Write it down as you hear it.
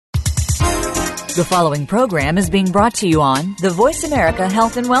The following program is being brought to you on the Voice America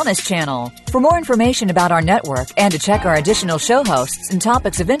Health and Wellness Channel. For more information about our network and to check our additional show hosts and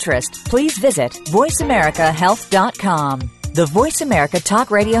topics of interest, please visit voiceamericahealth.com. The Voice America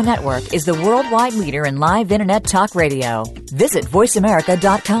Talk Radio Network is the worldwide leader in live Internet talk radio. Visit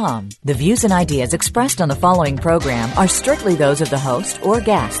voiceamerica.com. The views and ideas expressed on the following program are strictly those of the host or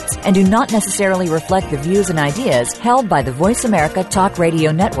guests and do not necessarily reflect the views and ideas held by the Voice America Talk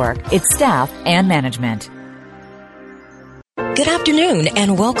Radio Network, its staff, and management. Good afternoon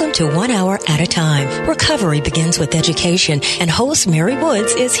and welcome to 1 Hour at a Time. Recovery begins with education, and host Mary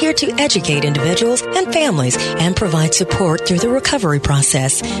Woods is here to educate individuals and families and provide support through the recovery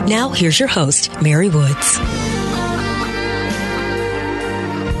process. Now here's your host, Mary Woods.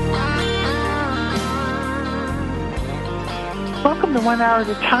 Welcome to 1 Hour at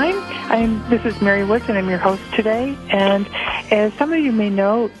a Time. This is Mary Woods, and I'm your host today. And as some of you may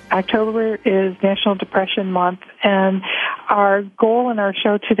know, October is National Depression Month, and our goal in our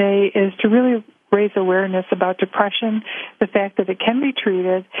show today is to really raise awareness about depression, the fact that it can be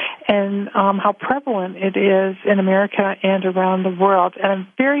treated, and how prevalent it is in America and around the world. And I'm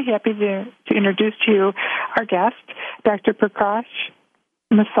very happy to introduce to you our guest, Dr. Prakash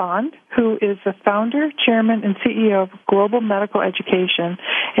Masand, who is the founder, chairman, and CEO of Global Medical Education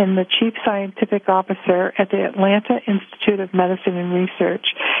and the chief scientific officer at the Atlanta Institute of Medicine and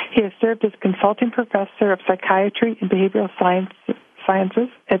Research. He has served as consulting professor of psychiatry and behavioral sciences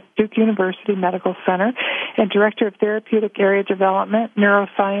at Duke University Medical Center and director of therapeutic area development,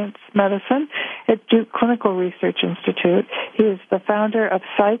 neuroscience medicine at Duke Clinical Research Institute. He is the founder of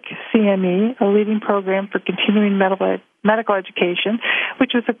Psych CME, a leading program for continuing medical education,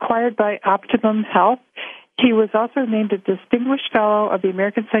 which was acquired by Optimum Health. He was also named a Distinguished Fellow of the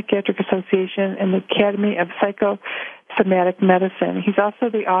American Psychiatric Association and the Academy of Psychosomatic Medicine. He's also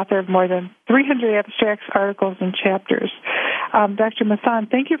the author of more than 300 abstracts, articles, and chapters. Dr. Masand,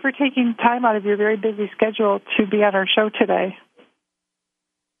 thank you for taking time out of your very busy schedule to be on our show today.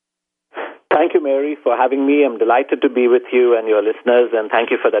 Thank you, Mary, for having me. I'm delighted to be with you and your listeners, and thank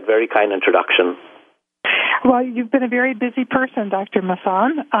you for that very kind introduction. Well, you've been a very busy person, Dr.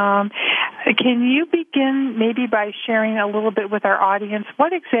 Masand. Can you begin maybe by sharing a little bit with our audience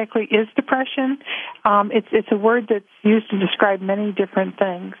what exactly is depression? It's a word that's used to describe many different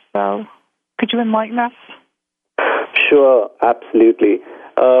things. So could you enlighten us? Sure, absolutely.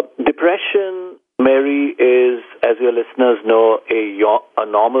 Depression, Mary, is, as your listeners know, a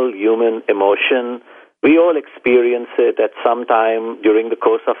normal human emotion. We all experience it at some time during the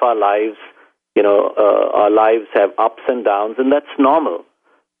course of our lives. Our lives have ups and downs, and that's normal.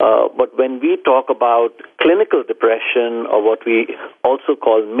 But when we talk about clinical depression, or what we also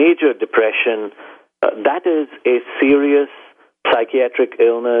call major depression, that is a serious psychiatric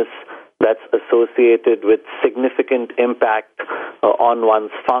illness that's associated with significant impact on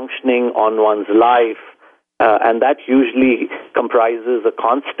one's functioning, on one's life, and that usually comprises a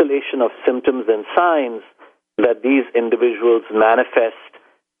constellation of symptoms and signs that these individuals manifest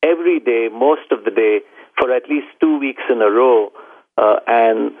every day, most of the day, for at least 2 weeks in a row.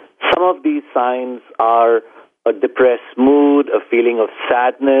 And some of these signs are a depressed mood, a feeling of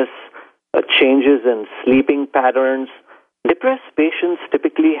sadness, changes in sleeping patterns. Depressed patients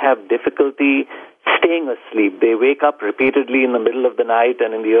typically have difficulty staying asleep. They wake up repeatedly in the middle of the night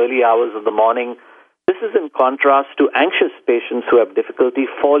and in the early hours of the morning. This is in contrast to anxious patients who have difficulty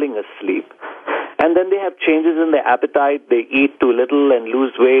falling asleep. And then they have changes in their appetite. They eat too little and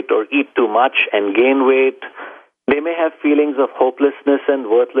lose weight, or eat too much and gain weight. They may have feelings of hopelessness and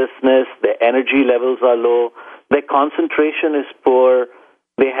worthlessness. Their energy levels are low. Their concentration is poor.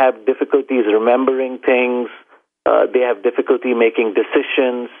 They have difficulties remembering things. They have difficulty making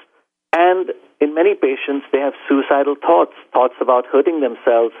decisions. And in many patients, they have suicidal thoughts about hurting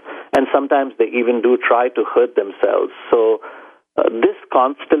themselves, and sometimes they even do try to hurt themselves. So this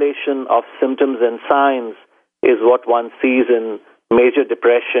constellation of symptoms and signs is what one sees in major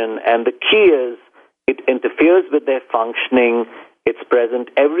depression, and the key is it interferes with their functioning. It's present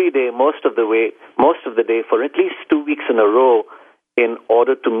every day, most of the day, for at least 2 weeks in a row, in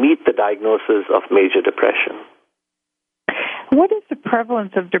order to meet the diagnosis of major depression. What is the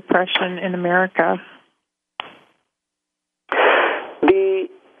prevalence of depression in America? The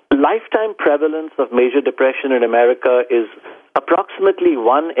lifetime prevalence of major depression in America is approximately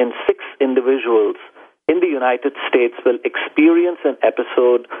 1 in 6 individuals in the United States will experience an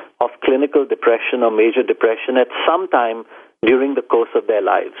episode of clinical depression or major depression at some time during the course of their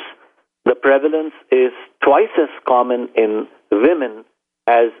lives. The prevalence is twice as common in women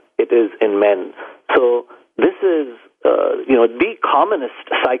as it is in men. So this is the commonest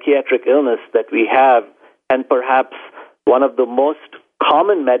psychiatric illness that we have, and perhaps one of the most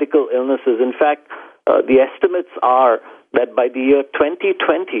common medical illnesses. In fact, the estimates are that by the year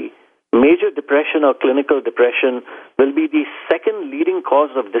 2020, major depression or clinical depression will be the second leading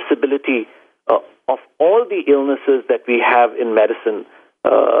cause of disability of all the illnesses that we have in medicine,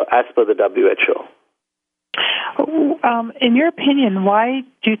 as per the WHO. In your opinion, why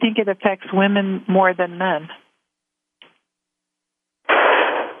do you think it affects women more than men?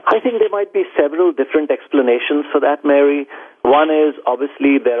 I think there might be several different explanations for that, Mary. One is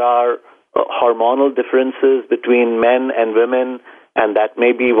obviously there are hormonal differences between men and women, and that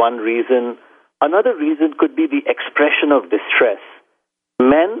may be one reason. Another reason could be the expression of distress.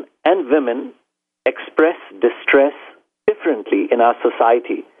 Men and women express distress differently in our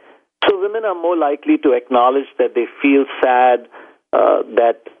society. So women are more likely to acknowledge that they feel sad,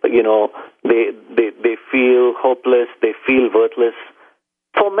 that they feel hopeless, they feel worthless.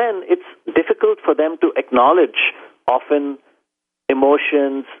 For men, it's difficult for them to acknowledge often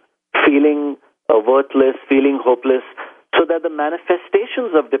emotions, feeling worthless, feeling hopeless, so that the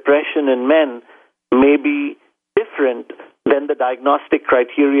manifestations of depression in men may be different than the diagnostic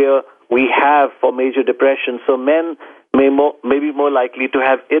criteria we have for major depression. So men may be more likely to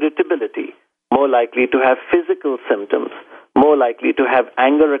have irritability, more likely to have physical symptoms, more likely to have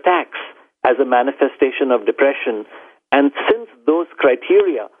anger attacks as a manifestation of depression. And since those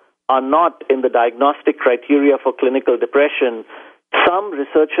criteria are not in the diagnostic criteria for clinical depression, some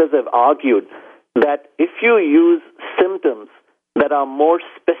researchers have argued that if you use symptoms that are more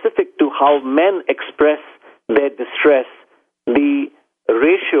specific to how men express their distress, the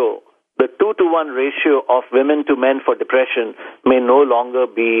ratio, the 2-to-1 ratio of women to men for depression may no longer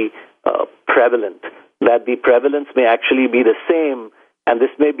be prevalent, that the prevalence may actually be the same, and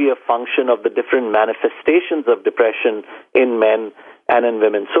this may be a function of the different manifestations of depression in men and in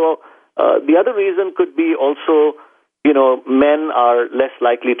women. So the other reason could be also, men are less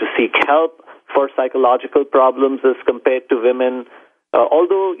likely to seek help for psychological problems as compared to women.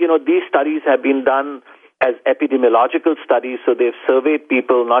 Although, these studies have been done as epidemiological studies, so they've surveyed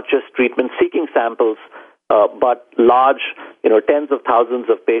people, not just treatment-seeking samples, but large, tens of thousands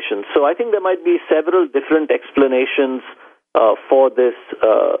of patients. So I think there might be several different explanations for this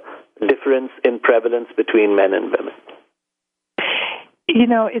difference in prevalence between men and women.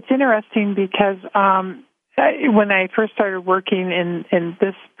 It's interesting because when I first started working in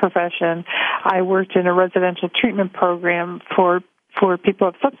this profession, I worked in a residential treatment program for people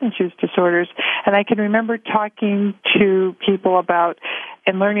with substance use disorders, and I can remember talking to people about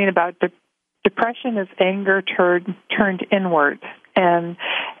and learning about depression as anger turned inward, and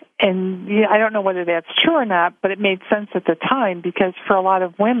I don't know whether that's true or not, but it made sense at the time because for a lot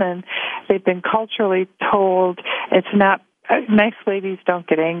of women, they've been culturally told it's not. Nice ladies don't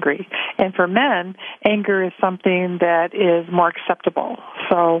get angry. And for men, anger is something that is more acceptable.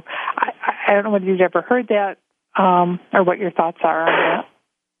 So I don't know whether you've ever heard that or what your thoughts are on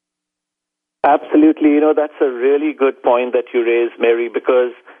that. Absolutely. That's a really good point that you raised, Mary,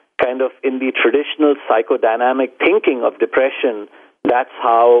 because kind of in the traditional psychodynamic thinking of depression, that's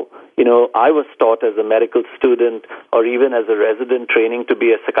how, I was taught as a medical student or even as a resident training to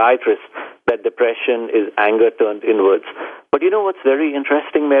be a psychiatrist, that depression is anger turned inwards. But what's very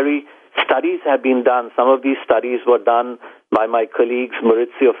interesting, Mary? Studies have been done. Some of these studies were done by my colleagues,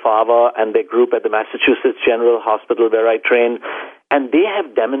 Maurizio Fava and their group at the Massachusetts General Hospital where I trained, and they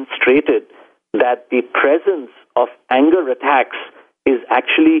have demonstrated that the presence of anger attacks is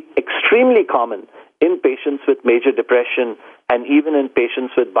actually extremely common in patients with major depression and even in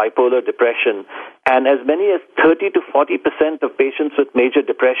patients with bipolar depression. And as many as 30 to 40% of patients with major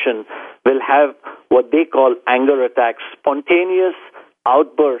depression will have what they call anger attacks, spontaneous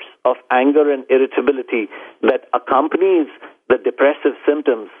outbursts of anger and irritability that accompanies the depressive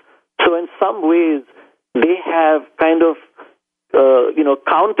symptoms. So in some ways, they have kind of,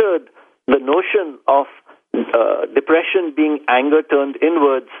 countered the notion of depression being anger turned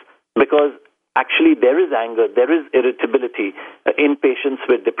inwards, because actually there is anger, there is irritability in patients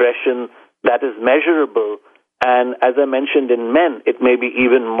with depression that is measurable. And as I mentioned, in men, it may be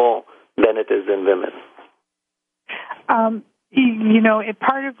even more than it is in women.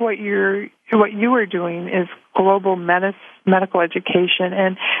 Part of what you are doing is global medical education.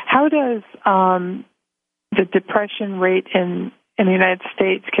 And how does the depression rate in the United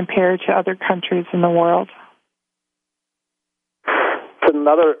States compare to other countries in the world? It's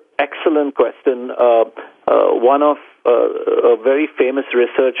another excellent question. One of very famous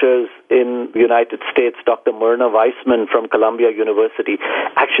researchers in the United States, Dr. Myrna Weissman from Columbia University,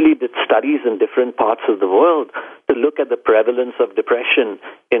 actually did studies in different parts of the world to look at the prevalence of depression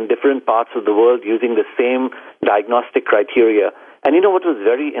in different parts of the world using the same diagnostic criteria. And you know what was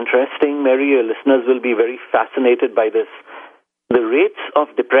very interesting, Mary? Your listeners will be very fascinated by this. The rates of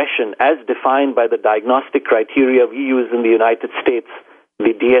depression, as defined by the diagnostic criteria we use in the United States,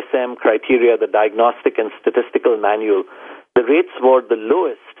 the DSM criteria, the Diagnostic and Statistical Manual, the rates were the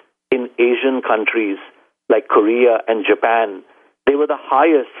lowest in Asian countries like Korea and Japan. They were the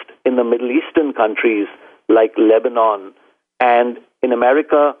highest in the Middle Eastern countries like Lebanon. And in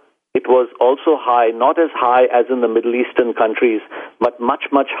America, it was also high, not as high as in the Middle Eastern countries, but much,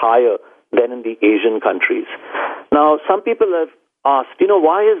 much higher than in the Asian countries. Now, some people have asked,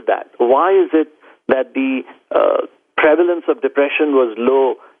 why is that? Why is it that the prevalence of depression was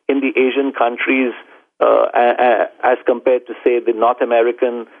low in the Asian countries as compared to, say, the North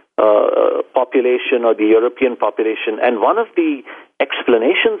American population or the European population? And one of the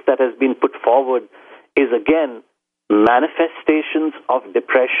explanations that has been put forward is, again, manifestations of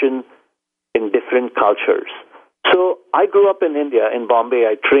depression in different cultures. So I grew up in India, in Bombay.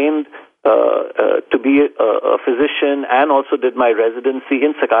 I trained to be a physician and also did my residency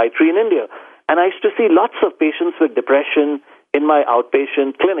in psychiatry in India. And I used to see lots of patients with depression in my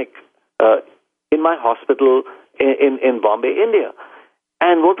outpatient clinic, in my hospital in Bombay, India.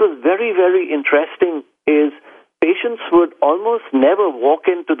 And what was very, very interesting is patients would almost never walk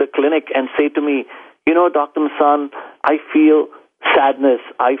into the clinic and say to me, Dr. Masand, I feel sadness,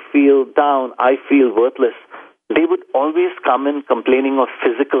 I feel down, I feel worthless. They would always come in complaining of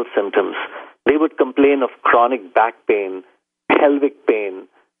physical symptoms. They would complain of chronic back pain, pelvic pain,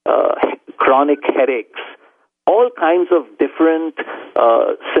 chronic headaches, all kinds of different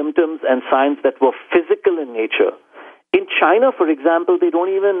symptoms and signs that were physical in nature. In China, for example, they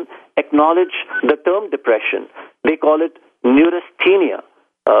don't even acknowledge the term depression. They call it neurasthenia,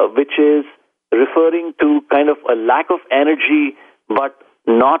 which is referring to kind of a lack of energy, but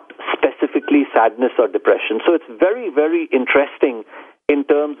not specifically sadness or depression. So it's very, very interesting in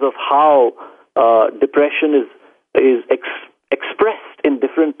terms of how depression is expressed in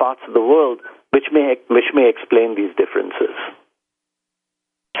different parts of the world, which may explain these differences.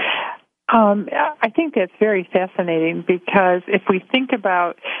 I think that's very fascinating because if we think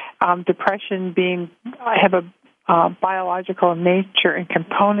about depression have a biological nature and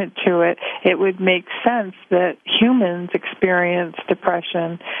component to it, it would make sense that humans experience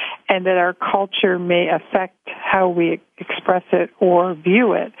depression and that our culture may affect how we express it or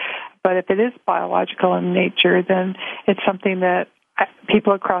view it. But if it is biological in nature, then it's something that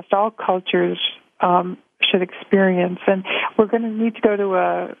people across all cultures should experience. And we're going to need to go to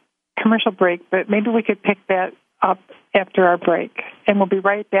a commercial break, but maybe we could pick that up after our break. And we'll be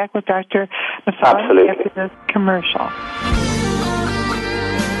right back with Dr. Masand after this commercial.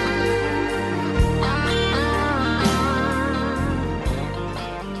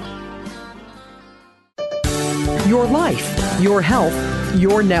 Your life, your health,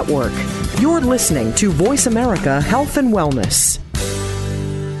 your network. You're listening to Voice America Health and Wellness.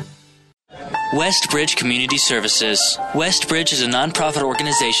 Westbridge Community Services. Westbridge is a nonprofit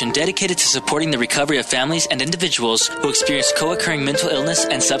organization dedicated to supporting the recovery of families and individuals who experience co-occurring mental illness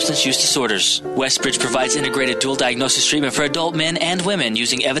and substance use disorders. Westbridge provides integrated dual diagnosis treatment for adult men and women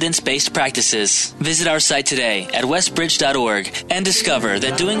using evidence-based practices. Visit our site today at westbridge.org and discover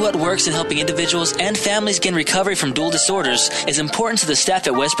that doing what works in helping individuals and families gain recovery from dual disorders is important to the staff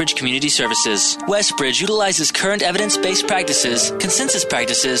at Westbridge Community Services. Westbridge utilizes current evidence-based practices, consensus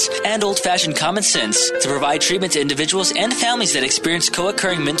practices, and old-fashioned common sense to provide treatment to individuals and families that experience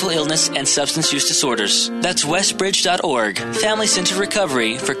co-occurring mental illness and substance use disorders. That's westbridge.org, family-centered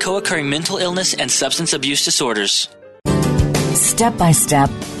recovery for co-occurring mental illness and substance abuse disorders. Step by step,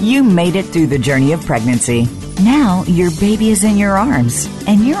 you made it through the journey of pregnancy. Now your baby is in your arms,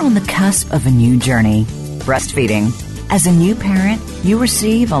 and you're on the cusp of a new journey, breastfeeding. As a new parent, you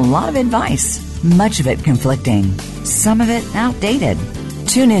receive a lot of advice, much of it conflicting, some of it outdated.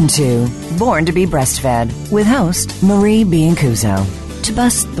 Tune into Born to be Breastfed with host Marie Biancuso to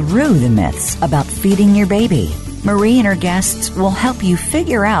bust through the myths about feeding your baby. Marie and her guests will help you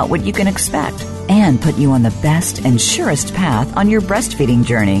figure out what you can expect and put you on the best and surest path on your breastfeeding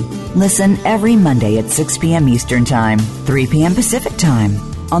journey. Listen every Monday at 6 p.m. Eastern Time, 3 p.m. Pacific Time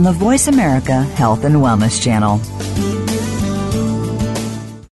on the Voice America Health and Wellness Channel.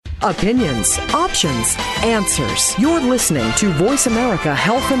 Opinions, options, answers. You're listening to Voice America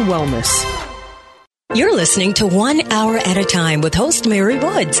Health and Wellness. You're listening to 1 Hour at a Time with host Mary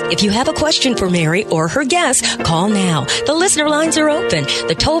Woods. If you have a question for Mary or her guest, call now. The listener lines are open.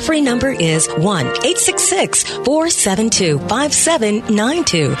 The toll-free number is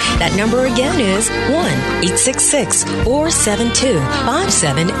 1-866-472-5792. That number again is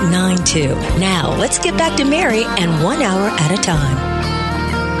 1-866-472-5792. Now, let's get back to Mary and 1 Hour at a Time.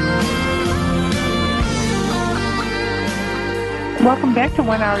 Welcome back to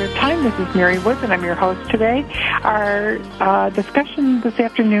 1 Hour at a Time. This is Mary Woods, and I'm your host today. Our discussion this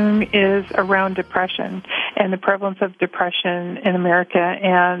afternoon is around depression and the prevalence of depression in America,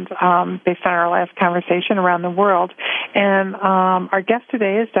 and based on our last conversation around the world. And our guest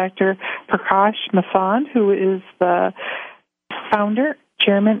today is Dr. Prakash Masand, who is the founder,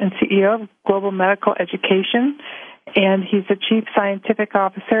 chairman, and CEO of Global Medical Education. And he's the Chief Scientific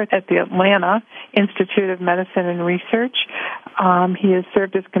Officer at the Atlanta Institute of Medicine and Research. He has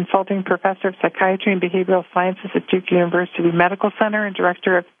served as consulting professor of psychiatry and behavioral sciences at Duke University Medical Center and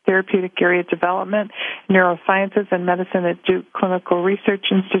director of therapeutic area development, neurosciences, and medicine at Duke Clinical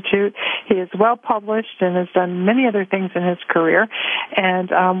Research Institute. He is well published and has done many other things in his career,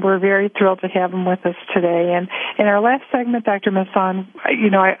 and we're very thrilled to have him with us today. And in our last segment, Dr. Masand,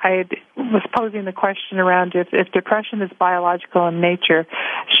 I was posing the question around if depression is biological in nature,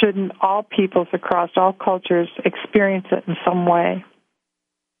 shouldn't all peoples across all cultures experience it in some way?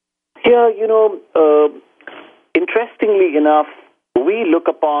 Yeah, interestingly enough, we look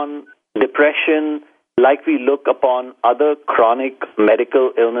upon depression like we look upon other chronic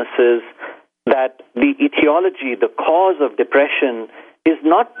medical illnesses, that the etiology, the cause of depression is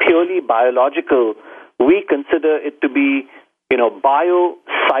not purely biological. We consider it to be,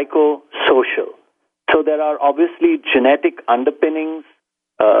 bio-psychosocial. So there are obviously genetic underpinnings.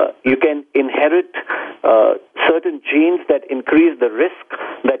 You can inherit certain genes that increase the risk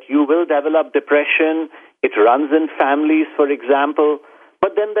that you will develop depression. It runs in families, for example.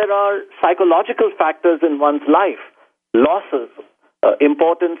 But then there are psychological factors in one's life, losses,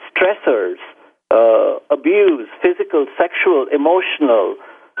 important stressors, abuse, physical, sexual, emotional,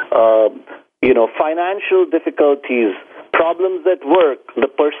 financial difficulties, problems at work, the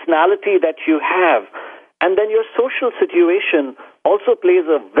personality that you have, and then your social situation also plays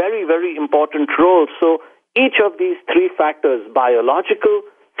a very, very important role. So each of these three factors, biological,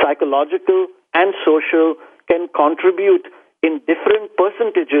 psychological, and social, can contribute in different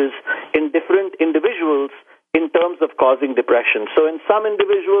percentages in different individuals in terms of causing depression. So in some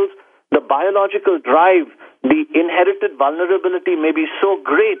individuals, the biological drive, the inherited vulnerability may be so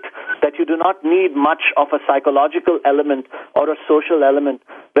great that you do not need much of a psychological element or a social element,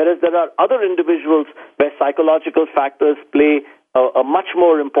 whereas there are other individuals where psychological factors play a much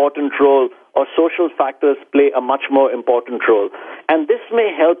more important role, or social factors play a much more important role. And this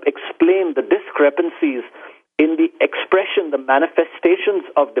may help explain the discrepancies in the expression, the manifestations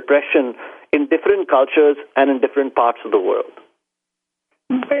of depression in different cultures and in different parts of the world.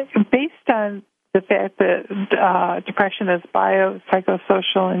 Based on the fact that depression is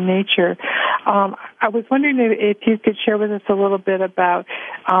biopsychosocial in nature, I was wondering if you could share with us a little bit about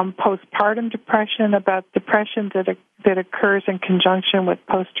postpartum depression, about depression that occurs in conjunction with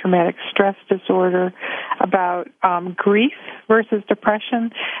post-traumatic stress disorder, about grief versus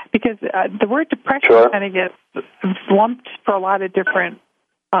depression, because the word depression kind of gets lumped for a lot of different,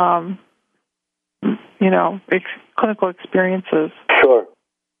 clinical experiences. Sure.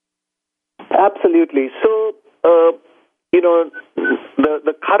 Absolutely. So,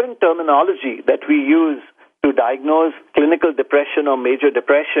 the current terminology that we use to diagnose clinical depression or major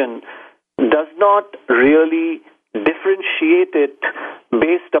depression does not really differentiate it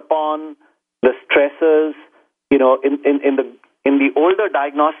based upon the stressors. In the older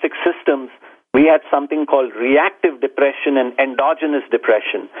diagnostic systems, we had something called reactive depression and endogenous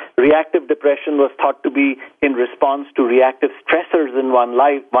depression. Reactive depression was thought to be in response to reactive stressors in one's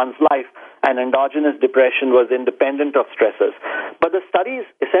life, and endogenous depression was independent of stressors. But the studies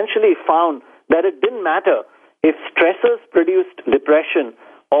essentially found that it didn't matter if stressors produced depression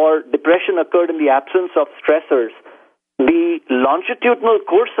or depression occurred in the absence of stressors. The longitudinal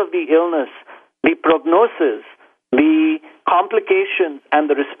course of the illness, the prognosis, the complications, and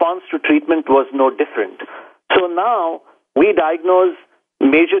the response to treatment was no different. So now we diagnose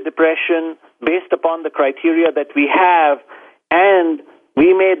major depression based upon the criteria that we have, and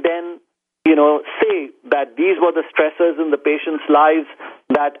we may then say that these were the stressors in the patient's lives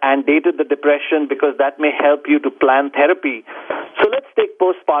that antedated the depression, because that may help you to plan therapy. So let's take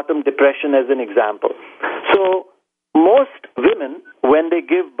postpartum depression as an example. So most women, when they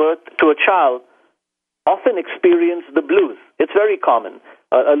give birth to a child, often experience the blues. It's very common.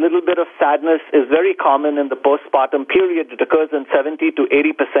 a little bit of sadness is very common in the postpartum period. It occurs in 70 to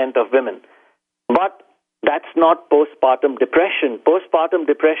 80% of women. But that's not postpartum depression. Postpartum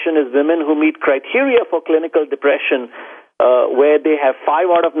depression is women who meet criteria for clinical depression, where they have 5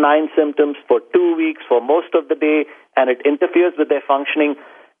 out of 9 symptoms for 2 weeks, for most of the day, and it interferes with their functioning.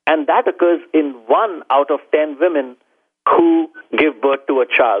 And that occurs in 1 out of 10 women who give birth to a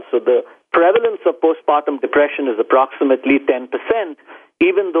child. So the prevalence of postpartum depression is approximately 10%,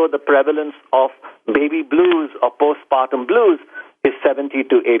 even though the prevalence of baby blues or postpartum blues is 70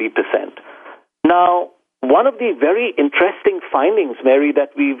 to 80%. Now, one of the very interesting findings, Mary, that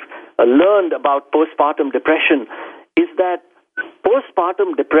we've learned about postpartum depression is that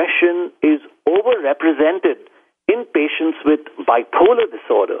postpartum depression is overrepresented in patients with bipolar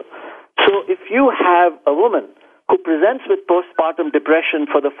disorder. So if you have a woman who presents with postpartum depression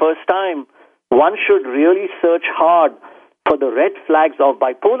for the first time, one should really search hard for the red flags of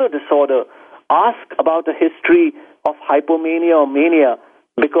bipolar disorder. Ask about a history of hypomania or mania,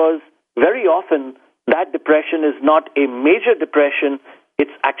 because very often that depression is not a major depression,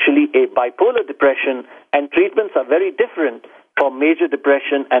 it's actually a bipolar depression, and treatments are very different for major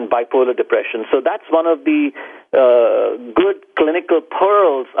depression and bipolar depression. So that's one of the good clinical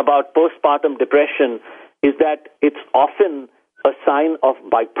pearls about postpartum depression, is that it's often a sign of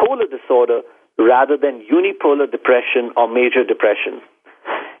bipolar disorder rather than unipolar depression or major depression.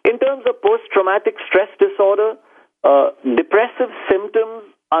 In terms of post-traumatic stress disorder, depressive symptoms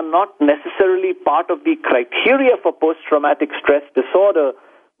are not necessarily part of the criteria for post-traumatic stress disorder,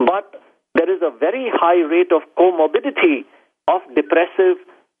 but there is a very high rate of comorbidity of depressive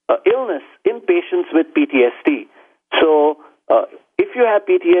illness in patients with PTSD. So if you have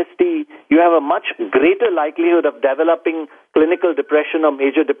PTSD, you have a much greater likelihood of developing clinical depression or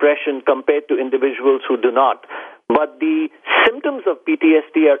major depression compared to individuals who do not. But the symptoms of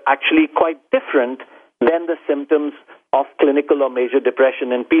PTSD are actually quite different than the symptoms of clinical or major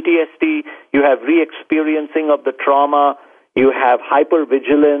depression. In PTSD, you have re-experiencing of the trauma, you have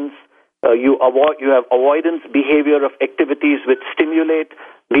hypervigilance, you have avoidance behavior of activities which stimulate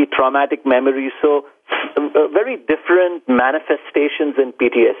the traumatic memory. So very different manifestations in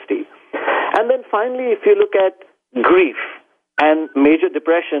PTSD. And then finally, if you look at grief and major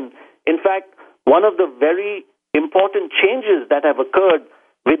depression, in fact, one of the very important changes that have occurred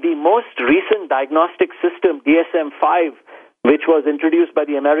with the most recent diagnostic system, DSM-5, which was introduced by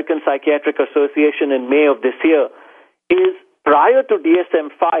the American Psychiatric Association in May of this year, is prior to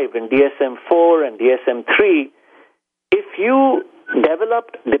DSM-5 and DSM-4 and DSM-3, if you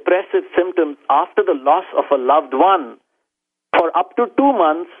developed depressive symptoms after the loss of a loved one for up to 2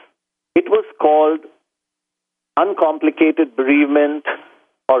 months, it was called uncomplicated bereavement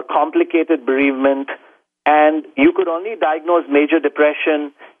or complicated bereavement, and you could only diagnose major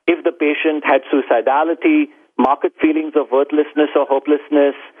depression if the patient had suicidality, marked feelings of worthlessness or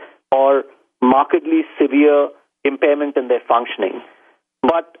hopelessness, or markedly severe impairment in their functioning.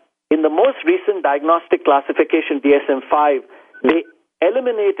 But in the most recent diagnostic classification, DSM-5, they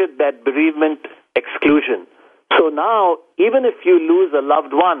eliminated that bereavement exclusion. So now, even if you lose a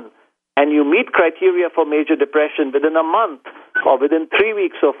loved one and you meet criteria for major depression within a month or within 3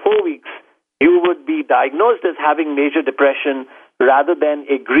 weeks or 4 weeks, you would be diagnosed as having major depression rather than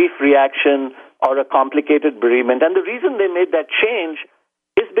a grief reaction or a complicated bereavement. And the reason they made that change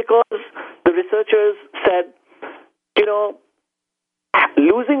is because the researchers said,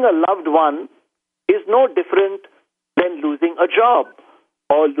 losing a loved one is no different than losing a job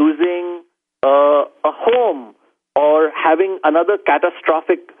or losing a home or having another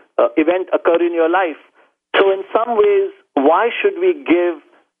catastrophic event occur in your life. So in some ways, why should we give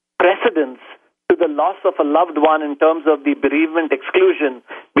precedence to the loss of a loved one in terms of the bereavement exclusion?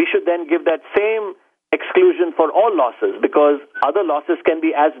 We should then give that same exclusion for all losses, because other losses can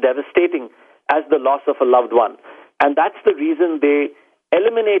be as devastating as the loss of a loved one. And that's the reason they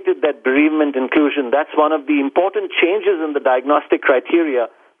eliminated that bereavement inclusion. That's one of the important changes in the diagnostic criteria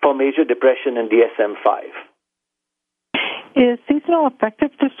for major depression in DSM-5. Is seasonal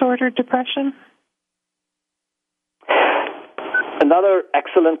affective disorder depression? Another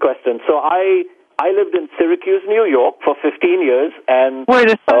excellent question. So I lived in Syracuse, New York for 15 years, and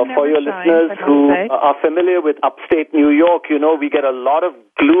for your listeners who are familiar with upstate New York, we get a lot of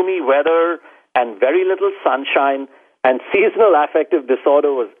gloomy weather and very little sunshine, and seasonal affective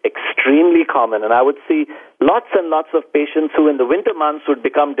disorder was extremely common. And I would see lots and lots of patients who in the winter months would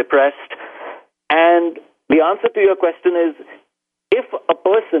become depressed. And the answer to your question is, if a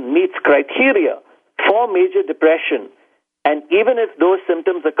person meets criteria for major depression, and even if those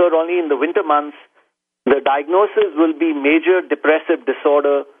symptoms occur only in the winter months, the diagnosis will be major depressive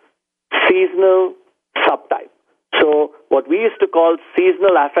disorder, seasonal subtype. So what we used to call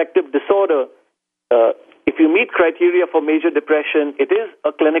seasonal affective disorder, if you meet criteria for major depression, it is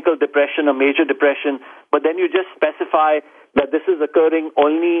a clinical depression, a major depression, but then you just specify that this is occurring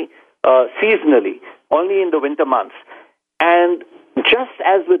only seasonally, only in the winter months. And just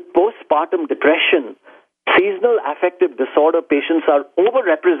as with postpartum depression, seasonal affective disorder patients are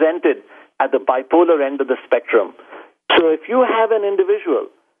overrepresented at the bipolar end of the spectrum. So if you have an individual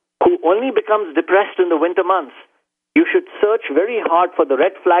who only becomes depressed in the winter months, you should search very hard for the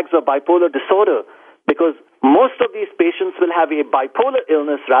red flags of bipolar disorder, because most of these patients will have a bipolar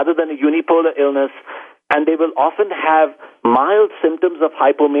illness rather than a unipolar illness, and they will often have mild symptoms of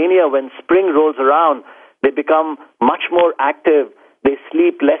hypomania when spring rolls around. They become much more active, they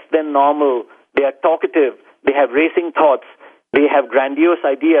sleep less than normal, they are talkative, they have racing thoughts, they have grandiose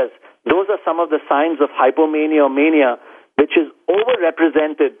ideas. Those are some of the signs of hypomania or mania, which is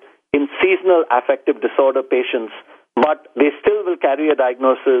overrepresented in seasonal affective disorder patients, but they still will carry a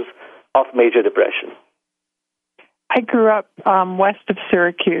diagnosis of major depression. I grew up west of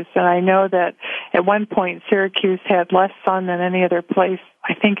Syracuse, and I know that at one point Syracuse had less sun than any other place,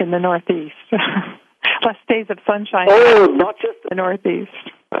 I think, in the Northeast. Less days of sunshine not just in the Northeast.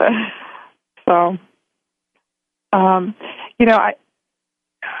 So,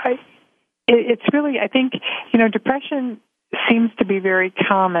 it's really, I think, depression seems to be very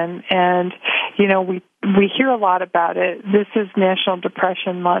common, and, we hear a lot about it. This is National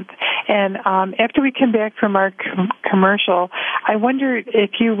Depression Month. And after we come back from our commercial, I wondered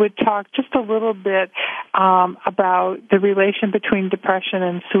if you would talk just a little bit about the relation between depression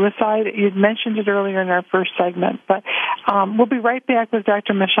and suicide. You'd mentioned it earlier in our first segment, but we'll be right back with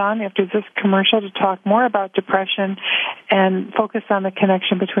Dr. Masand after this commercial to talk more about depression and focus on the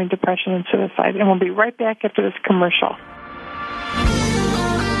connection between depression and suicide. And we'll be right back after this commercial.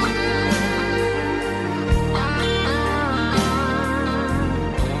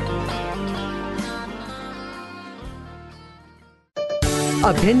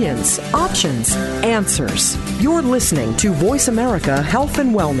 Opinions, options, answers. You're listening to Voice America Health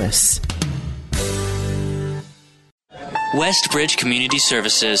and Wellness. Westbridge Community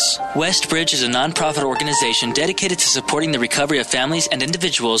Services. Westbridge is a nonprofit organization dedicated to supporting the recovery of families and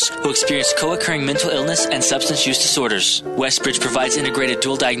individuals who experience co-occurring mental illness and substance use disorders. Westbridge provides integrated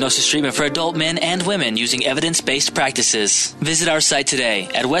dual diagnosis treatment for adult men and women using evidence-based practices. Visit our site today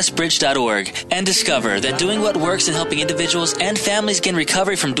at westbridge.org and discover that doing what works in helping individuals and families gain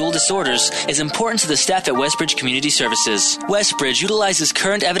recovery from dual disorders is important to the staff at Westbridge Community Services. Westbridge utilizes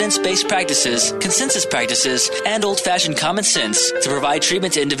current evidence-based practices, consensus practices, and old-fashioned common sense to provide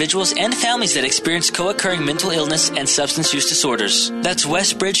treatment to individuals and families that experience co-occurring mental illness and substance use disorders. That's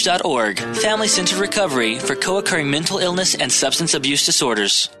westbridge.org, family-centered recovery for co-occurring mental illness and substance abuse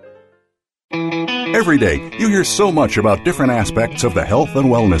disorders. Every day, you hear so much about different aspects of the health and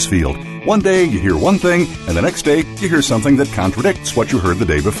wellness field. One day, you hear one thing, and the next day, you hear something that contradicts what you heard the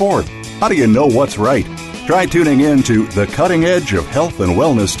day before. How do you know what's right? Try tuning in to The Cutting Edge of Health and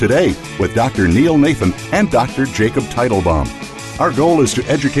Wellness today with Dr. Neil Nathan and Dr. Jacob Teitelbaum. Our goal is to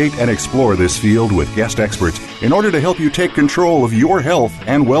educate and explore this field with guest experts in order to help you take control of your health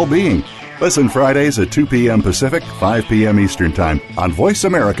and well-being. Listen Fridays at 2 p.m. Pacific, 5 p.m. Eastern Time on Voice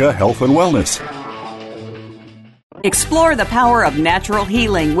America Health and Wellness. Explore the power of natural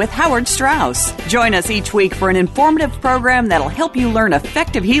healing with Howard Strauss. Join us each week for an informative program that'll help you learn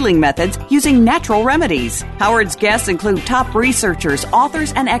effective healing methods using natural remedies. Howard's guests include top researchers,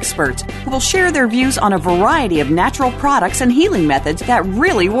 authors, and experts who will share their views on a variety of natural products and healing methods that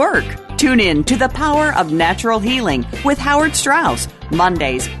really work. Tune in to The Power of Natural Healing with Howard Strauss,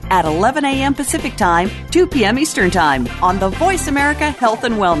 Mondays at 11 a.m. Pacific Time, 2 p.m. Eastern Time on the Voice America Health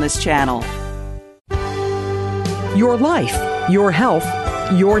and Wellness Channel. Your life, your health,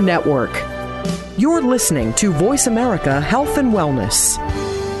 your network. You're listening to Voice America Health and Wellness.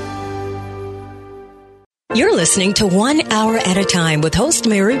 You're listening to 1 Hour at a Time with host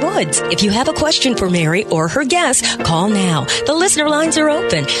Mary Woods. If you have a question for Mary or her guest, call now. The listener lines are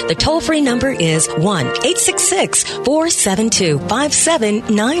open. The toll-free number is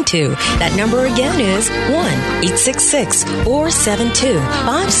 1-866-472-5792. That number again is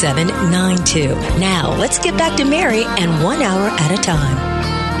 1-866-472-5792. Now, let's get back to Mary and 1 Hour at a Time.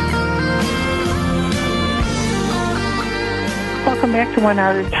 Welcome back to 1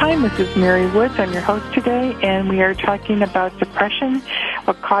 Hour at a Time. This is Mary Woods. I'm your host today, and we are talking about depression,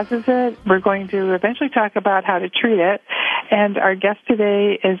 what causes it. We're going to eventually talk about how to treat it. And our guest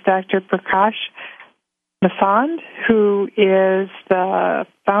today is Dr. Prakash Masand, who is the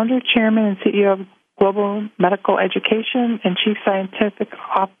founder, chairman, and CEO of Global Medical Education and Chief Scientific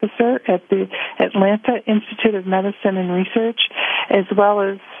Officer at the Atlanta Institute of Medicine and Research, as well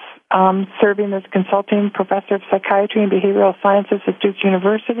as serving as consulting professor of psychiatry and behavioral sciences at Duke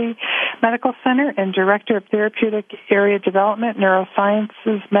University Medical Center and director of therapeutic area development,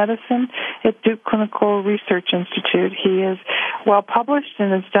 neurosciences medicine at Duke Clinical Research Institute. He is well published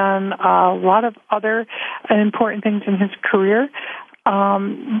and has done a lot of other important things in his career.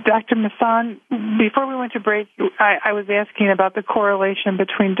 Dr. Masand, before we went to break, I was asking about the correlation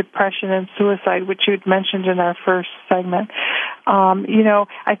between depression and suicide, which you'd mentioned in our first segment.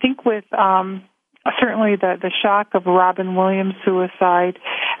 I think with certainly the shock of Robin Williams' suicide,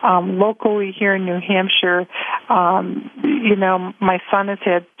 locally here in New Hampshire, my son has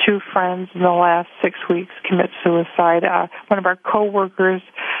had 2 friends in the last 6 weeks commit suicide. One of our coworkers'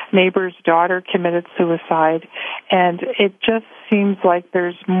 neighbor's daughter committed suicide, and it just seems like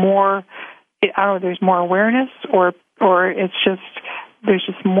there's more. There's more awareness, or it's just. There's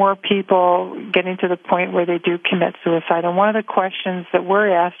just more people getting to the point where they do commit suicide. And one of the questions that we're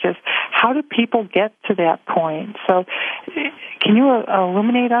asked is, how do people get to that point? So can you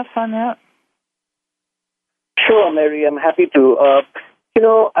illuminate us on that? Sure, Mary, I'm happy to.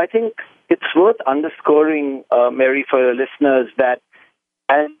 I think it's worth underscoring, Mary, for your listeners that,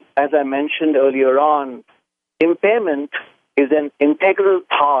 as I mentioned earlier on, impairment is an integral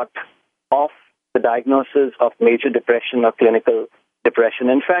part of the diagnosis of major depression or clinical depression.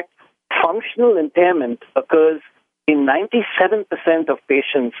 In fact, functional impairment occurs in 97% of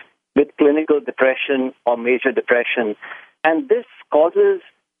patients with clinical depression or major depression. And this causes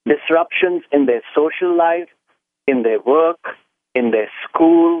disruptions in their social life, in their work, in their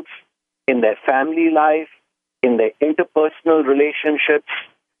schools, in their family life, in their interpersonal relationships.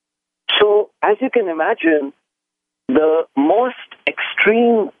 So, as you can imagine, the most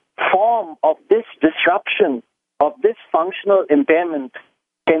extreme form of this disruption, of this functional impairment,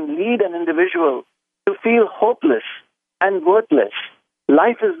 can lead an individual to feel hopeless and worthless.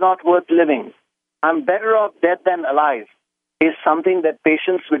 Life is not worth living. I'm better off dead than alive is something that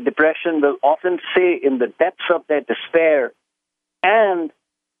patients with depression will often say in the depths of their despair, and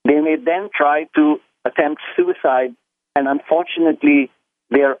they may then try to attempt suicide, and unfortunately,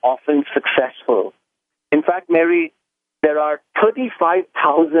 they are often successful. In fact, Mary, there are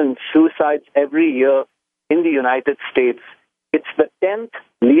 35,000 suicides every year in the United States. It's the 10th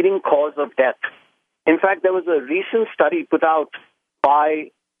leading cause of death. In fact, there was a recent study put out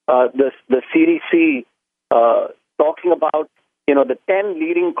by the CDC talking about the 10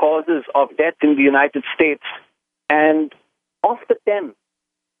 leading causes of death in the United States. And of the 10,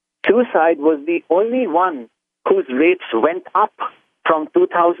 suicide was the only one whose rates went up from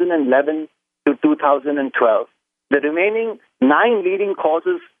 2011 to 2012. The remaining 9 leading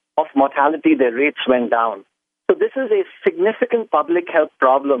causes of mortality, their rates went down. So this is a significant public health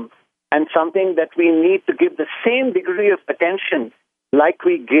problem and something that we need to give the same degree of attention like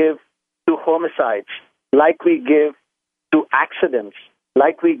we give to homicides, like we give to accidents,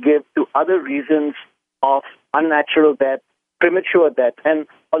 like we give to other reasons of unnatural death, premature death. And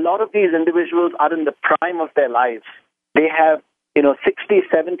a lot of these individuals are in the prime of their lives. They have, 60,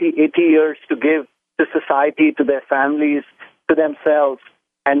 70, 80 years to give to society, to their families, to themselves,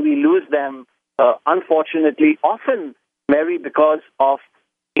 and we lose them, unfortunately, often, Mary, because of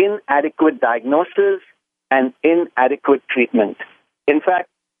inadequate diagnosis and inadequate treatment. In fact,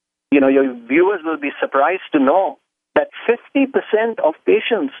 your viewers will be surprised to know that 50% of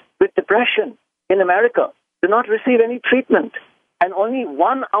patients with depression in America do not receive any treatment, and only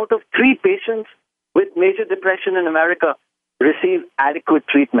 1 out of 3 patients with major depression in America receive adequate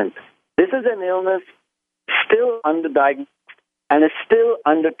treatment. This is an illness still underdiagnosed and is still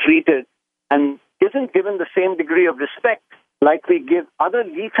undertreated and isn't given the same degree of respect like we give other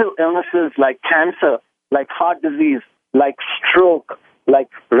lethal illnesses like cancer, like heart disease, like stroke, like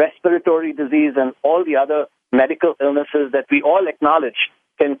respiratory disease, and all the other medical illnesses that we all acknowledge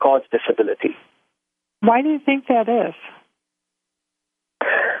can cause disability. Why do you think that is?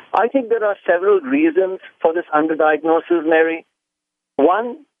 I think there are several reasons for this underdiagnosis, Mary.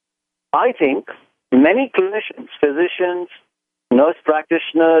 One, I think many clinicians, physicians, nurse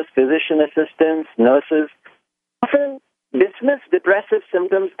practitioners, physician assistants, nurses, often dismiss depressive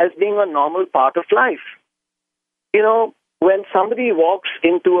symptoms as being a normal part of life. When somebody walks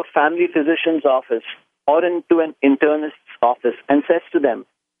into a family physician's office or into an internist's office and says to them,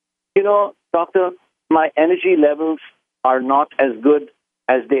 doctor, my energy levels are not as good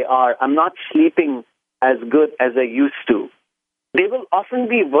as they are. I'm not sleeping as good as I used to. They will often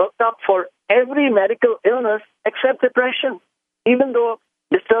be worked up for every medical illness except depression, even though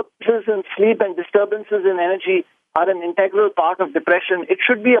disturbances in sleep and disturbances in energy are an integral part of depression. It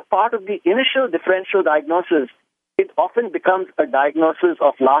should be a part of the initial differential diagnosis. It often becomes a diagnosis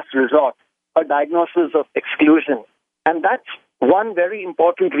of last resort, a diagnosis of exclusion. And that's one very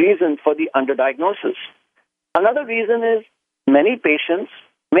important reason for the underdiagnosis. Another reason is many patients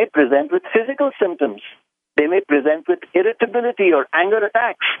may present with physical symptoms. They may present with irritability or anger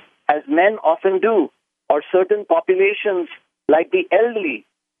attacks, as men often do, or certain populations like the elderly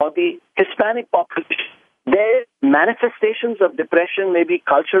or the Hispanic population. Their manifestations of depression may be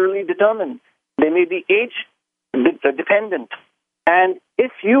culturally determined. They may be age dependent. And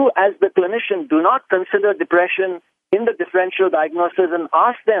if you, as the clinician, do not consider depression in the differential diagnosis and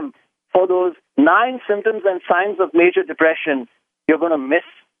ask them for those 9 symptoms and signs of major depression, you're going to miss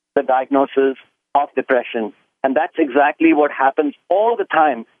the diagnosis of depression. And that's exactly what happens all the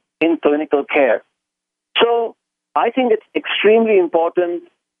time in clinical care. So I think it's extremely important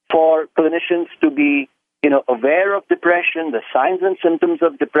for clinicians to be aware of depression, the signs and symptoms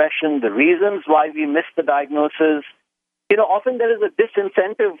of depression, the reasons why we miss the diagnosis. Often there is a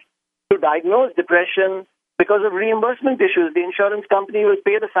disincentive to diagnose depression because of reimbursement issues. The insurance company will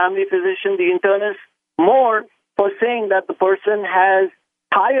pay the family physician, the internist, more for saying that the person has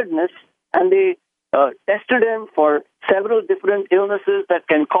tiredness, and they tested him for several different illnesses that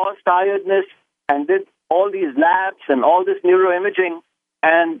can cause tiredness and did all these labs and all this neuroimaging,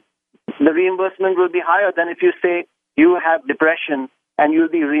 and the reimbursement will be higher than if you say you have depression and you'll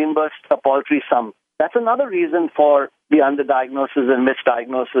be reimbursed a paltry sum. That's another reason for the underdiagnosis and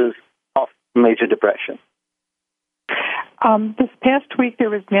misdiagnosis of major depression. This past week there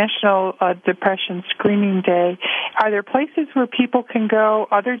was National Depression Screening Day. Are there places where people can go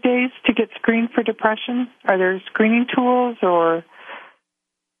other days to get screened for depression? Are there screening tools or?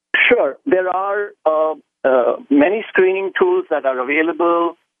 Sure. There are many screening tools that are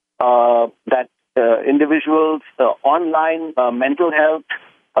available that individuals, online mental health,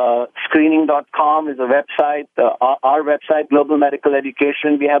 screening.com is a website. Our website, Global Medical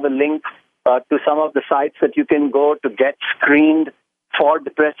Education, we have a link to some of the sites that you can go to get screened for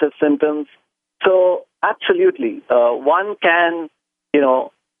depressive symptoms. So absolutely, one can,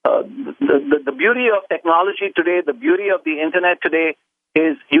 the beauty of technology today, the beauty of the internet today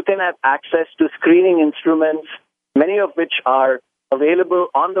is you can have access to screening instruments, many of which are available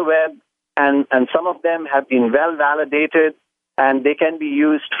on the web, and some of them have been well validated, and they can be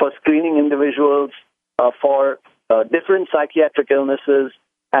used for screening individuals for different psychiatric illnesses,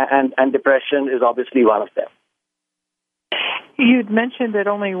 and depression is obviously one of them. You'd mentioned that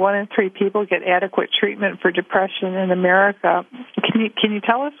only 1 in 3 people get adequate treatment for depression in America. Can you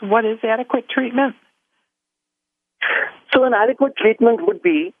tell us what is adequate treatment? So an adequate treatment would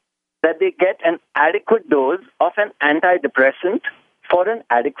be that they get an adequate dose of an antidepressant for an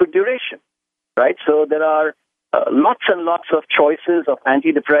adequate duration, right? So there are lots and lots of choices of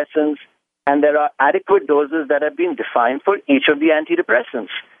antidepressants, and there are adequate doses that have been defined for each of the antidepressants.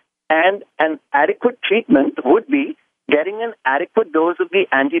 And an adequate treatment would be getting an adequate dose of the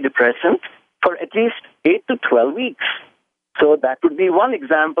antidepressant for at least 8 to 12 weeks. So that would be one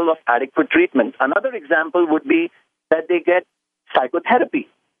example of adequate treatment. Another example would be that they get psychotherapy,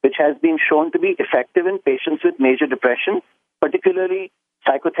 which has been shown to be effective in patients with major depression, particularly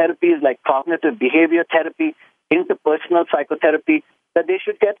psychotherapies like cognitive behavior therapy, interpersonal psychotherapy, that they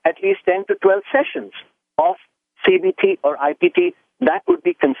should get at least 10 to 12 sessions of CBT or IPT. That would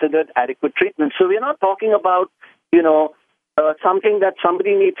be considered adequate treatment. So we're not talking about, something that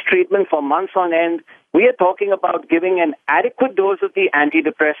somebody needs treatment for months on end. We are talking about giving an adequate dose of the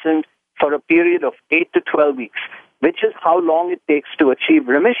antidepressant for a period of 8 to 12 weeks, which is how long it takes to achieve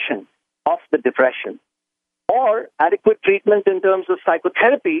remission of the depression. Or adequate treatment in terms of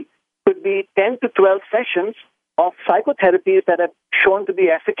psychotherapy could be 10 to 12 sessions of psychotherapies that have shown to be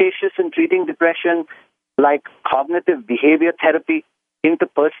efficacious in treating depression, like cognitive behavior therapy,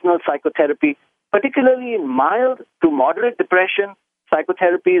 interpersonal psychotherapy. Particularly in mild to moderate depression,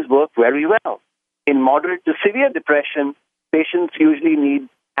 psychotherapies work very well. In moderate to severe depression, patients usually need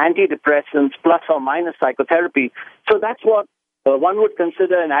antidepressants plus or minus psychotherapy. So that's what one would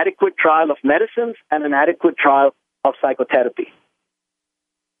consider an adequate trial of medicines and an adequate trial of psychotherapy.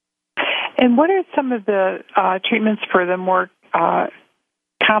 And what are some of the treatments for the more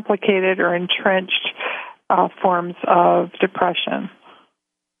complicated or entrenched forms of depression?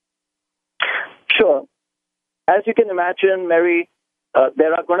 Sure. As you can imagine, Mary,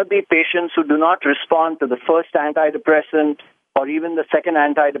 there are going to be patients who do not respond to the first antidepressant or even the second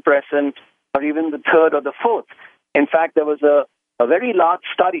antidepressant or even the third or the fourth. In fact, there was a very large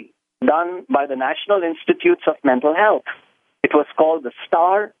study done by the National Institutes of Mental Health It was called the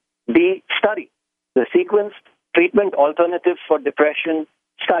STAR-D study, the Sequenced Treatment Alternatives for Depression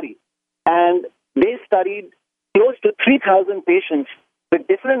study. And they studied close to 3,000 patients with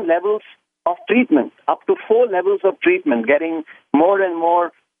different levels of treatment, up to 4 levels of treatment, getting more and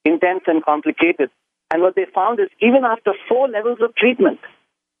more intense and complicated. And what they found is even after 4 levels of treatment,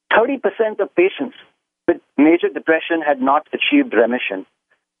 30% of patients with major depression had not achieved remission.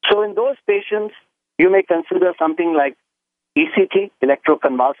 So in those patients, you may consider something like ECT,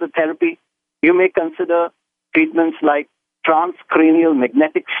 electroconvulsive therapy. You may consider treatments like transcranial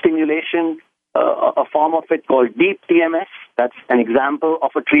magnetic stimulation, a form of it called deep TMS. That's an example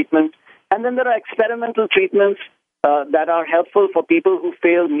of a treatment. And then there are experimental treatments that are helpful for people who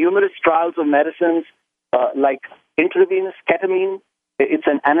fail numerous trials of medicines, like intravenous ketamine. It's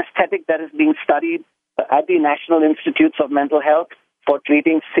an anesthetic that is being studied at the National Institutes of Mental Health for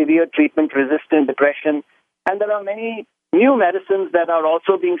treating severe treatment-resistant depression. And there are many new medicines that are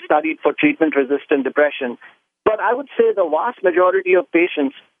also being studied for treatment-resistant depression. But I would say the vast majority of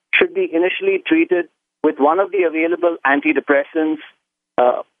patients should be initially treated with one of the available antidepressants.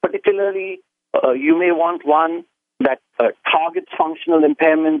 Particularly, you may want one that targets functional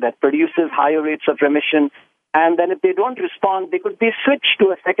impairment, that produces higher rates of remission. And then if they don't respond, they could be switched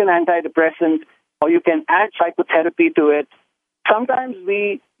to a second antidepressant, or you can add psychotherapy to it. Sometimes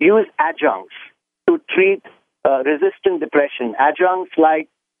we use adjuncts to treat resistant depression. Adjuncts like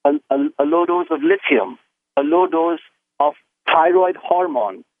a low dose of lithium, a low dose of thyroid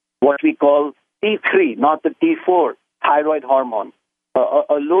hormone, what we call T3, not the T4 thyroid hormone,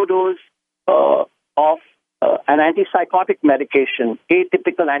 a low dose of an antipsychotic medication.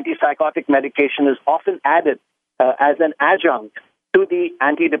 Atypical antipsychotic medication is often added as an adjunct to the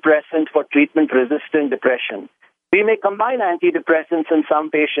antidepressant for treatment-resistant depression. We may combine antidepressants in some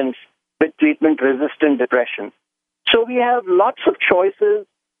patients with treatment-resistant depression. So we have lots of choices,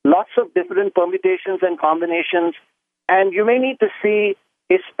 lots of different permutations and combinations, and you may need to see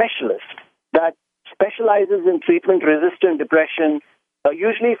a specialist that specializes in treatment-resistant depression.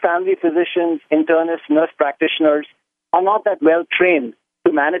 Usually family physicians, internists, nurse practitioners are not that well trained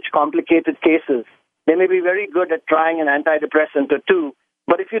to manage complicated cases. They may be very good at trying an antidepressant or two,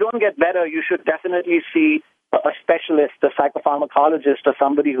 but if you don't get better, you should definitely see a specialist, a psychopharmacologist, or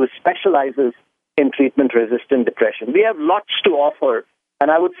somebody who specializes in treatment-resistant depression. We have lots to offer, and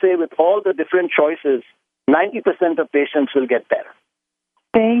I would say with all the different choices, 90% of patients will get better.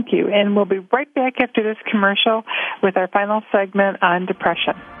 Thank you. And we'll be right back after this commercial with our final segment on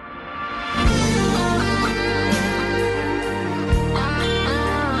depression.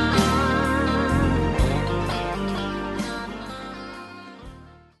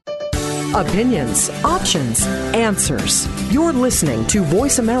 Opinions, options, answers. You're listening to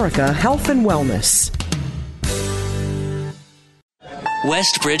Voice America Health and Wellness.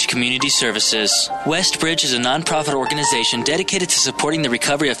 Westbridge Community Services. Westbridge is a nonprofit organization dedicated to supporting the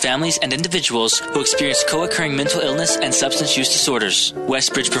recovery of families and individuals who experience co-occurring mental illness and substance use disorders.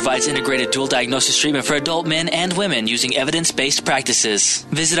 Westbridge provides integrated dual diagnosis treatment for adult men and women using evidence-based practices.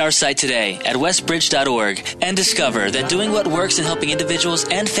 Visit our site today at westbridge.org and discover that doing what works in helping individuals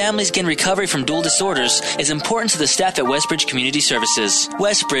and families gain recovery from dual disorders is important to the staff at Westbridge Community Services.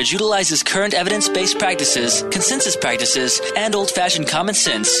 Westbridge utilizes current evidence-based practices, consensus practices, and old-fashioned common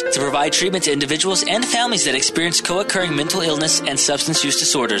sense to provide treatment to individuals and families that experience co-occurring mental illness and substance use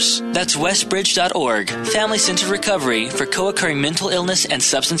disorders. That's westbridge.org, family-centered recovery for co-occurring mental illness and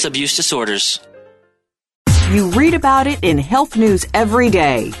substance abuse disorders. You read about it in health news every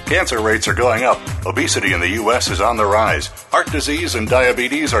day. Cancer rates are going up. Obesity in the U.S. is on the rise. Heart disease and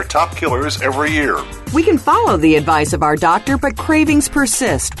diabetes are top killers every year. We can follow the advice of our doctor, but cravings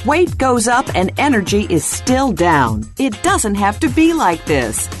persist. Weight goes up and energy is still down. It doesn't have to be like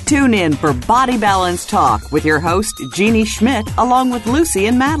this. Tune in for Body Balance Talk with your host, Jeannie Schmidt, along with Lucy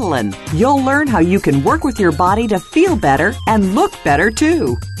and Madeline. You'll learn how you can work with your body to feel better and look better,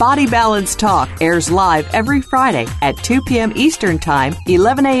 too. Body Balance Talk airs live every Friday at 2 p.m. Eastern Time,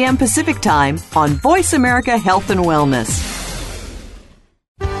 11 a.m. Pacific Time on Voice America Health and Wellness.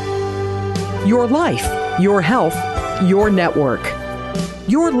 Your life, your health, your network.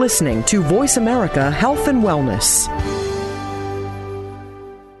 You're listening to Voice America Health and Wellness.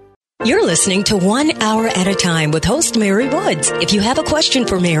 You're listening to 1 Hour at a Time with host Mary Woods. If you have a question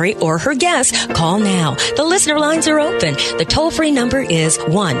for Mary or her guest, call now. The listener lines are open. The toll-free number is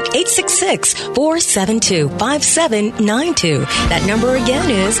 1-866-472-5792. That number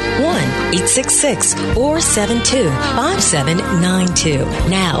again is 1-866-472-5792.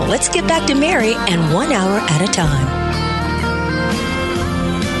 Now, let's get back to Mary and 1 Hour at a Time.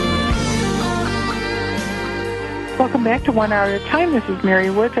 Welcome back to 1 Hour at a Time. This is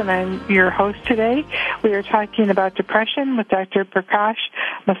Mary Woods, and I'm your host today. We are talking about depression with Dr. Prakash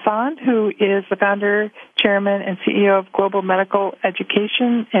Masand, who is the founder, chairman, and CEO of Global Medical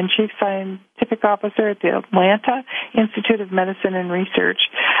Education and chief scientific officer at the Atlanta Institute of Medicine and Research.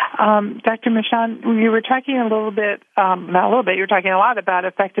 Dr. Masand, you were talking you were talking a lot about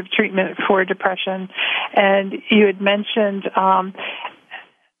effective treatment for depression, and you had mentioned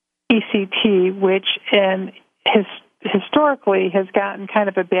ECT, which historically has gotten kind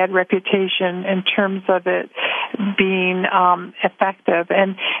of a bad reputation in terms of it being effective.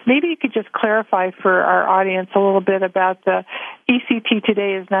 And maybe you could just clarify for our audience a little bit about the ECT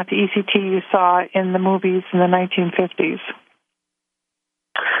today is not the ECT you saw in the movies in the 1950s.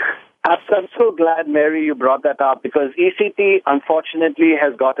 I'm so glad, Mary, you brought that up, because ECT, unfortunately,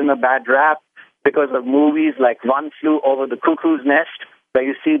 has gotten a bad rap because of movies like One Flew Over the Cuckoo's Nest, where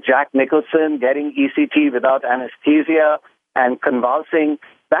you see Jack Nicholson getting ECT without anesthesia and convulsing.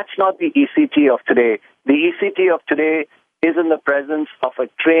 That's not the ECT of today. The ECT of today is in the presence of a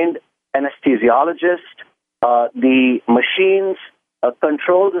trained anesthesiologist. The machines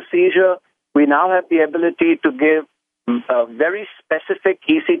control the seizure. We now have the ability to give very specific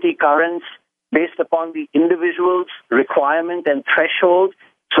ECT currents based upon the individual's requirement and threshold.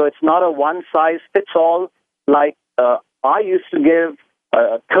 So it's not a one-size-fits-all like I used to give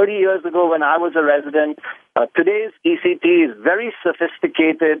 30 years ago when I was a resident. Today's ECT is very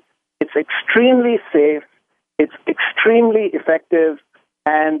sophisticated. It's extremely safe. It's extremely effective.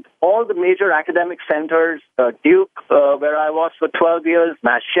 And all the major academic centers, Duke, where I was for 12 years,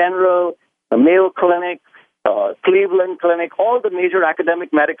 Mass General, the Mayo Clinic, Cleveland Clinic, all the major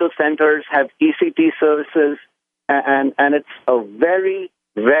academic medical centers have ECT services. And it's a very,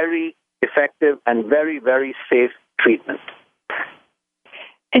 very effective and very, very safe treatment.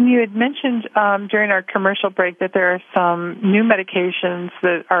 And you had mentioned during our commercial break that there are some new medications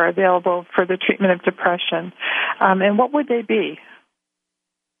that are available for the treatment of depression. And what would they be?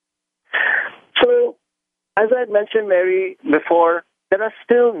 So, as I had mentioned, Mary, before, there are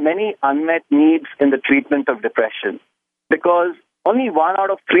still many unmet needs in the treatment of depression, because only 1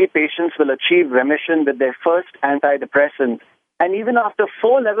 out of 3 patients will achieve remission with their first antidepressant. And even after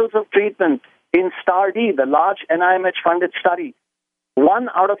 4 levels of treatment in STAR-D, the large NIMH-funded study, 1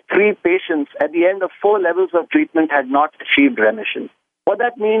 out of 3 patients at the end of 4 levels of treatment had not achieved remission. What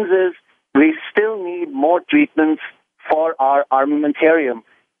that means is we still need more treatments for our armamentarium.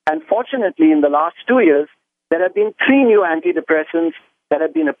 And fortunately, in the last 2 years, there have been 3 new antidepressants that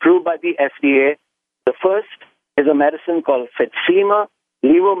have been approved by the FDA. The first is a medicine called Fetsima.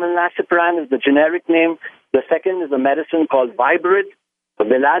 Levomilnacipran is the generic name. The second is a medicine called Vibrid.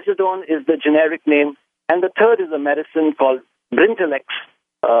 Vilazodone is the generic name. And the third is a medicine called Brintellix.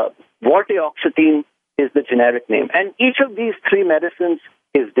 Vortioxetine is the generic name. And each of these 3 medicines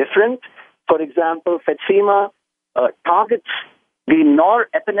is different. For example, Fetsima targets the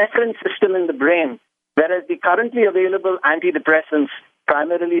norepinephrine system in the brain, whereas the currently available antidepressants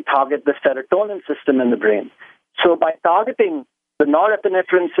primarily target the serotonin system in the brain. So by targeting the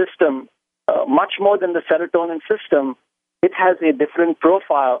norepinephrine system much more than the serotonin system, it has a different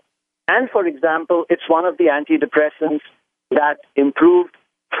profile. And for example, it's one of the antidepressants that improved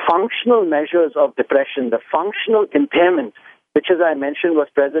functional measures of depression, the functional impairment, which, as I mentioned, was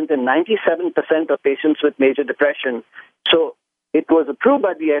present in 97% of patients with major depression. So it was approved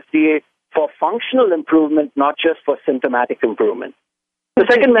by the FDA for functional improvement, not just for symptomatic improvement. The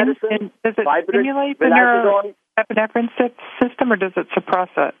second medicine, does it stimulate the norepinephrine system, or does it suppress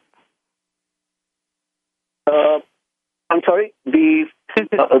it? I'm sorry? Does it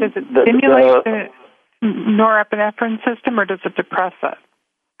stimulate the norepinephrine system, or does it depress it?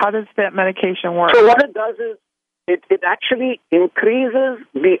 How does that medication work? So what it does is it actually increases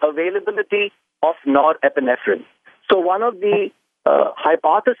the availability of norepinephrine. So one of the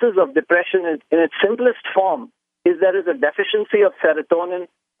hypotheses of depression in its simplest form is there is a deficiency of serotonin,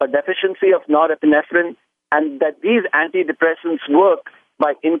 a deficiency of norepinephrine, and that these antidepressants work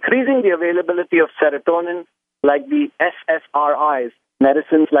by increasing the availability of serotonin, like the SSRIs,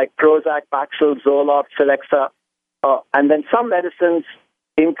 medicines like Prozac, Paxil, Zoloft, Celexa, and then some medicines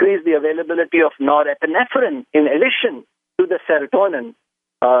increase the availability of norepinephrine in addition to the serotonin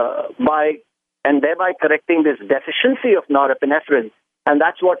and thereby correcting this deficiency of norepinephrine. And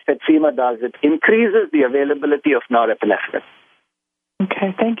that's what Fetsima does. It increases the availability of norepinephrine.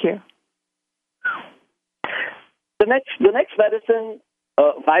 Okay, thank you. The next medicine,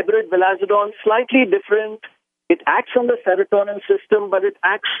 Vibrid Vilazodone, slightly different. It acts on the serotonin system, but it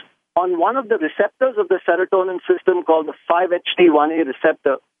acts on one of the receptors of the serotonin system called the 5-HT1A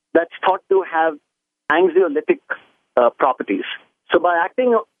receptor that's thought to have anxiolytic properties. So by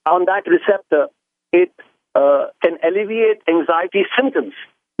acting on that receptor, it can alleviate anxiety symptoms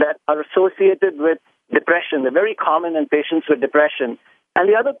that are associated with depression. They're very common in patients with depression. And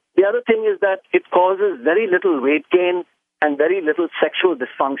the other thing is that it causes very little weight gain and very little sexual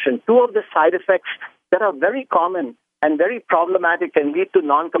dysfunction. Two of the side effects that are very common and very problematic and lead to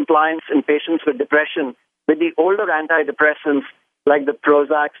non-compliance in patients with depression with the older antidepressants like the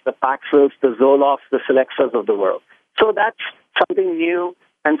Prozacs, the Paxils, the Zolofts, the Celexas of the world. So that's something new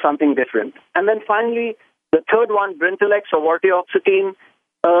and something different. And then finally, the third one, Brintellix or vortioxetine,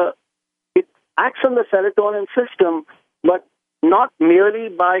 it acts on the serotonin system, but not merely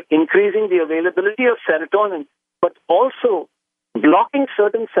by increasing the availability of serotonin, but also blocking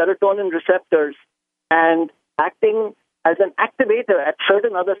certain serotonin receptors and acting as an activator at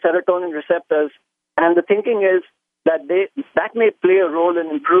certain other serotonin receptors. And the thinking is that that may play a role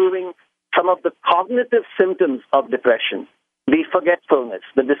in improving some of the cognitive symptoms of depression, the forgetfulness,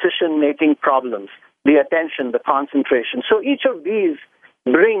 the decision-making problems, the attention, the concentration. So each of these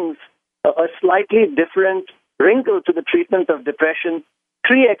brings a slightly different wrinkle to the treatment of depression.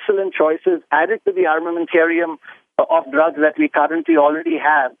 Three excellent choices added to the armamentarium of drugs that we currently already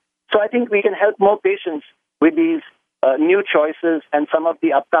have. So I think we can help more patients with these new choices and some of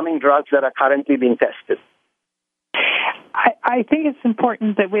the upcoming drugs that are currently being tested. I think it's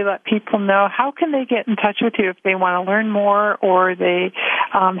important that we let people know how can they get in touch with you if they want to learn more or they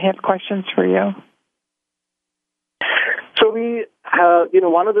have questions for you. So we have,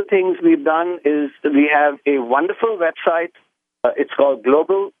 one of the things we've done is we have a wonderful website. It's called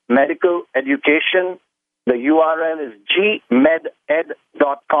Global Medical Education. The URL is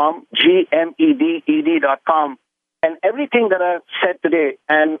gmeded.com, gmeded.com. And everything that I've said today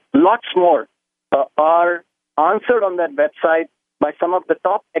and lots more are answered on that website by some of the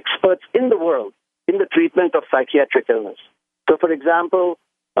top experts in the world in the treatment of psychiatric illness. So, for example,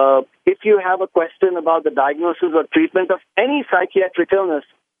 if you have a question about the diagnosis or treatment of any psychiatric illness,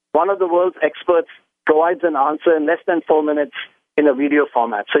 one of the world's experts provides an answer in less than 4 minutes in a video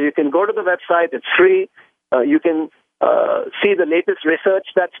format. So you can go to the website. It's free. You can see the latest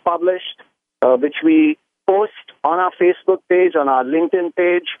research that's published, which we post on our Facebook page, on our LinkedIn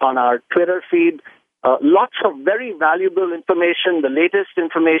page, on our Twitter feed. Lots of very valuable information, the latest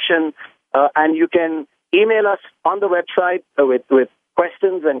information, and you can email us on the website with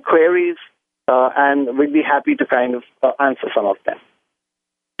questions and queries, and we'd be happy to kind of answer some of them.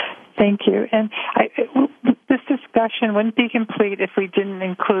 Thank you. And this discussion wouldn't be complete if we didn't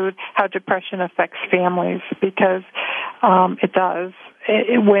include how depression affects families, because it does.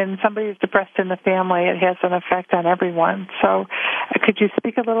 When somebody is depressed in the family, it has an effect on everyone. So could you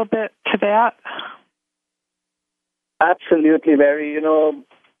speak a little bit to that? Absolutely, Mary.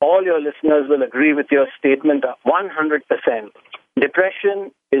 All your listeners will agree with your statement 100%.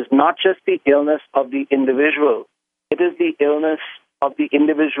 Depression is not just the illness of the individual. It is the illness of the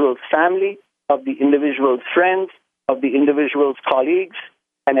individual's family, of the individual's friends, of the individual's colleagues,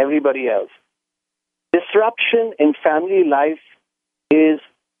 and everybody else. Disruption in family life is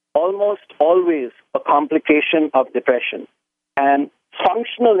almost always a complication of depression. And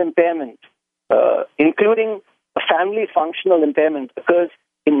functional impairment, including a family functional impairment, occurs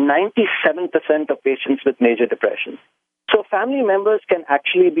in 97% of patients with major depression. So family members can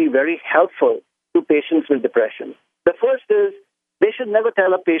actually be very helpful to patients with depression. The first is they should never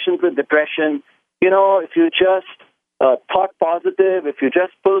tell a patient with depression, if you just thought positive, if you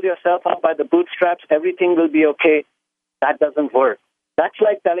just pulled yourself up by the bootstraps, everything will be okay. That doesn't work. That's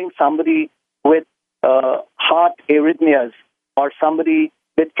like telling somebody with heart arrhythmias or somebody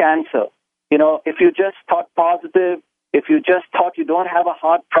with cancer, if you just thought positive, if you just thought you don't have a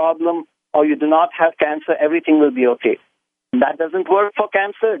heart problem or you do not have cancer, everything will be okay. That doesn't work for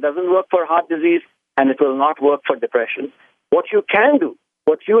cancer, it doesn't work for heart disease, and it will not work for depression. What you can do,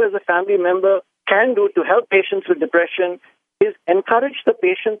 what you as a family member can do to help patients with depression is encourage the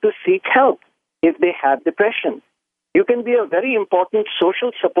patient to seek help if they have depression. You can be a very important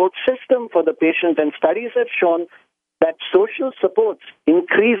social support system for the patient, and studies have shown that social supports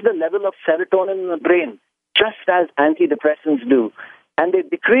increase the level of serotonin in the brain, just as antidepressants do, and they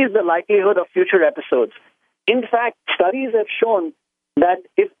decrease the likelihood of future episodes. In fact, studies have shown that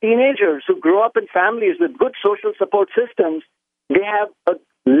if teenagers who grow up in families with good social support systems, they have a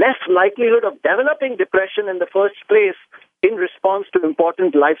less likelihood of developing depression in the first place in response to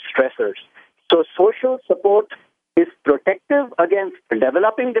important life stressors. So social support is protective against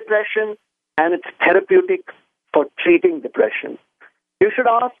developing depression, and it's therapeutic for treating depression. You should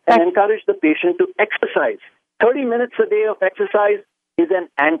ask and encourage the patient to exercise. 30 minutes a day of exercise is an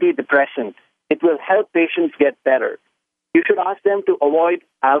antidepressant. It will help patients get better. You should ask them to avoid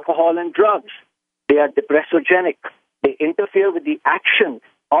alcohol and drugs. They are depressogenic. They interfere with the action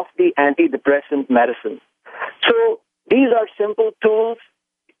of the antidepressant medicine. So these are simple tools.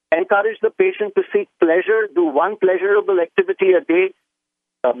 Encourage the patient to seek pleasure, do one pleasurable activity a day,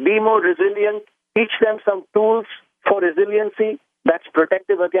 be more resilient, teach them some tools for resiliency that's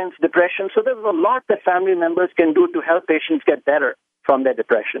protective against depression. So there's a lot that family members can do to help patients get better from their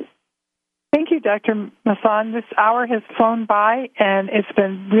depression. Thank you, Dr. Masand. This hour has flown by, and it's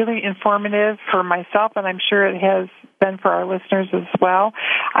been really informative for myself, and I'm sure it has been for our listeners as well.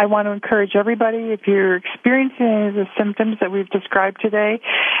 I want to encourage everybody, if you're experiencing any of the symptoms that we've described today,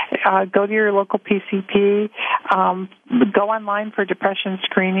 go to your local PCP, go online for depression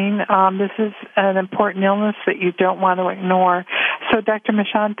screening. This is an important illness that you don't want to ignore. So, Dr.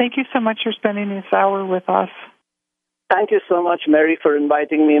 Masand, thank you so much for spending this hour with us. Thank you so much, Mary, for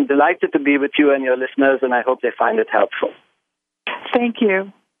inviting me. I'm delighted to be with you and your listeners, and I hope they find it helpful. Thank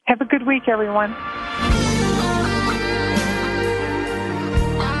you. Have a good week, everyone.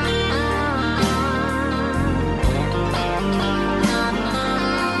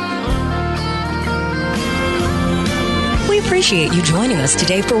 We appreciate you joining us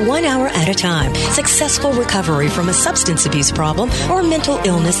today for 1 hour at a time. Successful recovery from a substance abuse problem or mental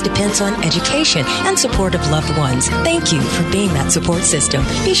illness depends on education and support of loved ones. Thank you for being that support system.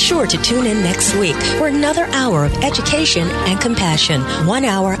 Be sure to tune in next week for another hour of education and compassion, 1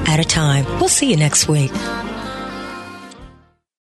 hour at a time. We'll see you next week.